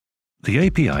The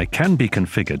API can be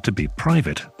configured to be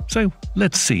private, so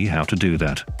let's see how to do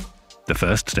that. The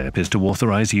first step is to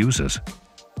authorize users.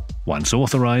 Once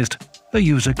authorized, a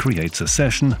user creates a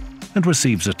session and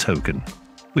receives a token,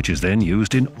 which is then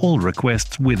used in all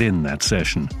requests within that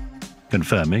session,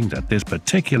 confirming that this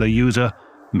particular user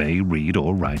may read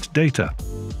or write data.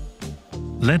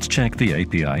 Let's check the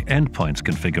API endpoints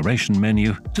configuration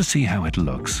menu to see how it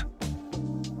looks.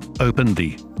 Open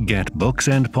the Get Books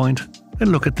endpoint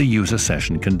and look at the user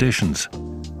session conditions.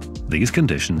 These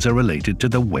conditions are related to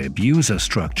the web user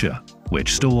structure,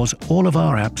 which stores all of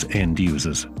our app's end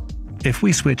users. If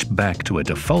we switch back to a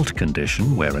default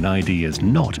condition where an ID is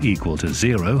not equal to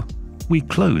 0, we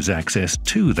close access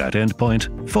to that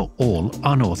endpoint for all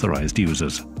unauthorized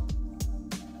users.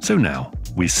 So now,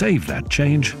 we save that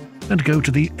change and go to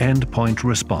the endpoint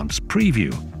response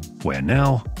preview, where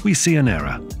now we see an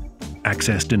error: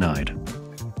 access denied.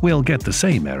 We'll get the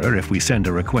same error if we send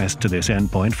a request to this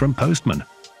endpoint from Postman.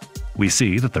 We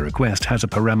see that the request has a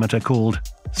parameter called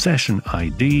session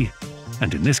ID,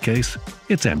 and in this case,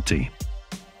 it's empty.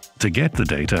 To get the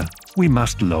data, we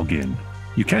must log in.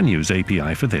 You can use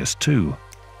API for this too.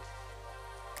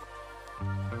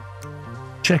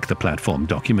 Check the platform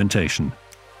documentation.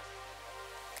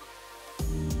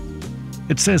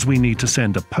 It says we need to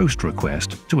send a POST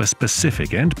request to a specific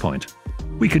endpoint.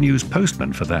 We can use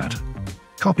Postman for that.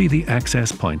 Copy the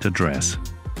access point address.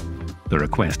 The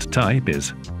request type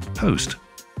is POST,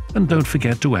 and don't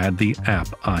forget to add the app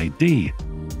ID,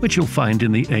 which you'll find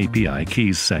in the API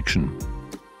keys section.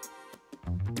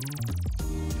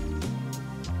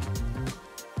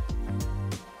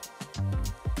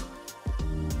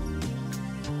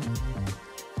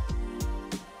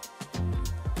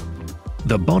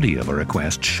 The body of a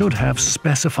request should have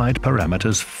specified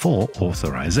parameters for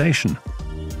authorization.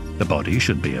 The body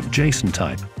should be of JSON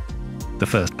type. The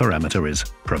first parameter is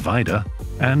provider,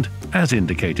 and, as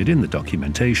indicated in the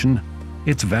documentation,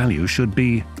 its value should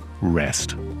be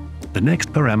REST. The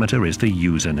next parameter is the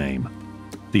username,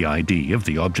 the ID of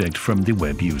the object from the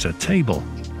web user table.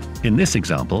 In this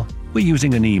example, we're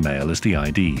using an email as the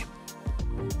ID.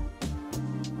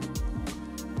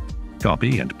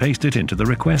 Copy and paste it into the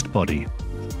request body.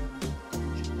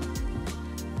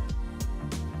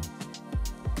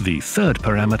 The third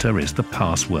parameter is the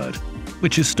password,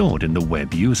 which is stored in the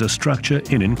web user structure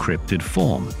in encrypted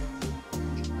form.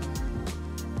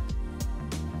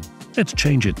 Let's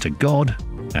change it to God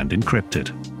and encrypt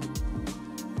it.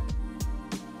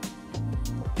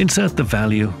 Insert the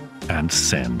value and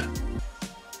send.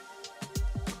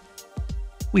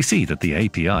 We see that the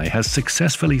API has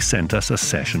successfully sent us a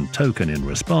session token in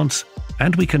response,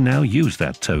 and we can now use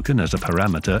that token as a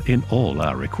parameter in all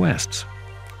our requests.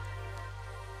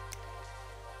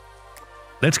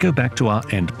 Let's go back to our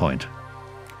endpoint,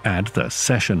 add the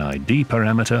session ID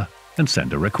parameter, and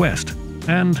send a request.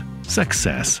 And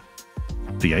success!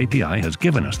 The API has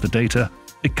given us the data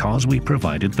because we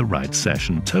provided the right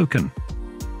session token.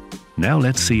 Now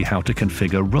let's see how to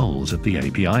configure roles at the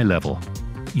API level.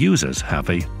 Users have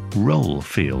a role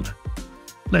field.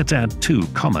 Let's add two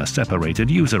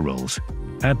comma-separated user roles,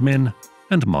 admin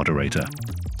and moderator.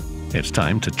 It's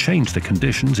time to change the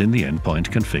conditions in the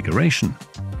endpoint configuration.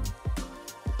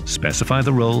 Specify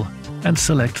the role and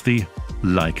select the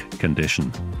like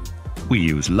condition. We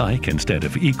use like instead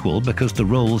of equal because the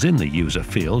roles in the user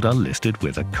field are listed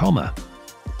with a comma.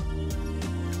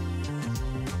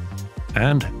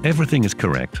 And everything is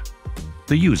correct.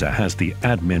 The user has the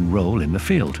admin role in the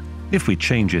field. If we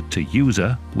change it to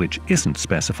user, which isn't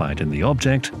specified in the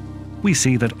object, we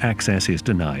see that access is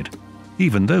denied,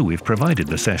 even though we've provided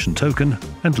the session token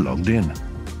and logged in.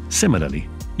 Similarly,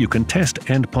 you can test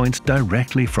endpoints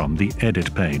directly from the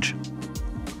edit page.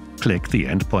 Click the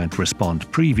endpoint respond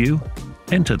preview,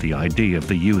 enter the ID of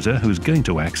the user who's going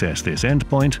to access this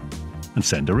endpoint, and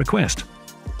send a request.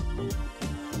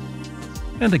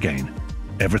 And again,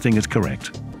 everything is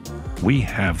correct. We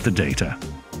have the data.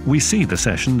 We see the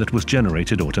session that was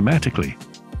generated automatically.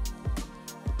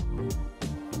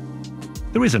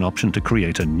 There is an option to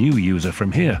create a new user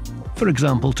from here. For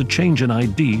example, to change an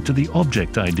ID to the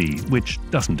object ID, which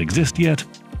doesn't exist yet,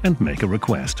 and make a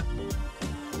request.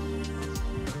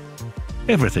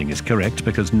 Everything is correct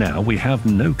because now we have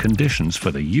no conditions for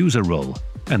the user role,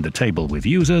 and the table with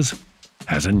users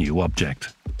has a new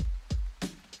object.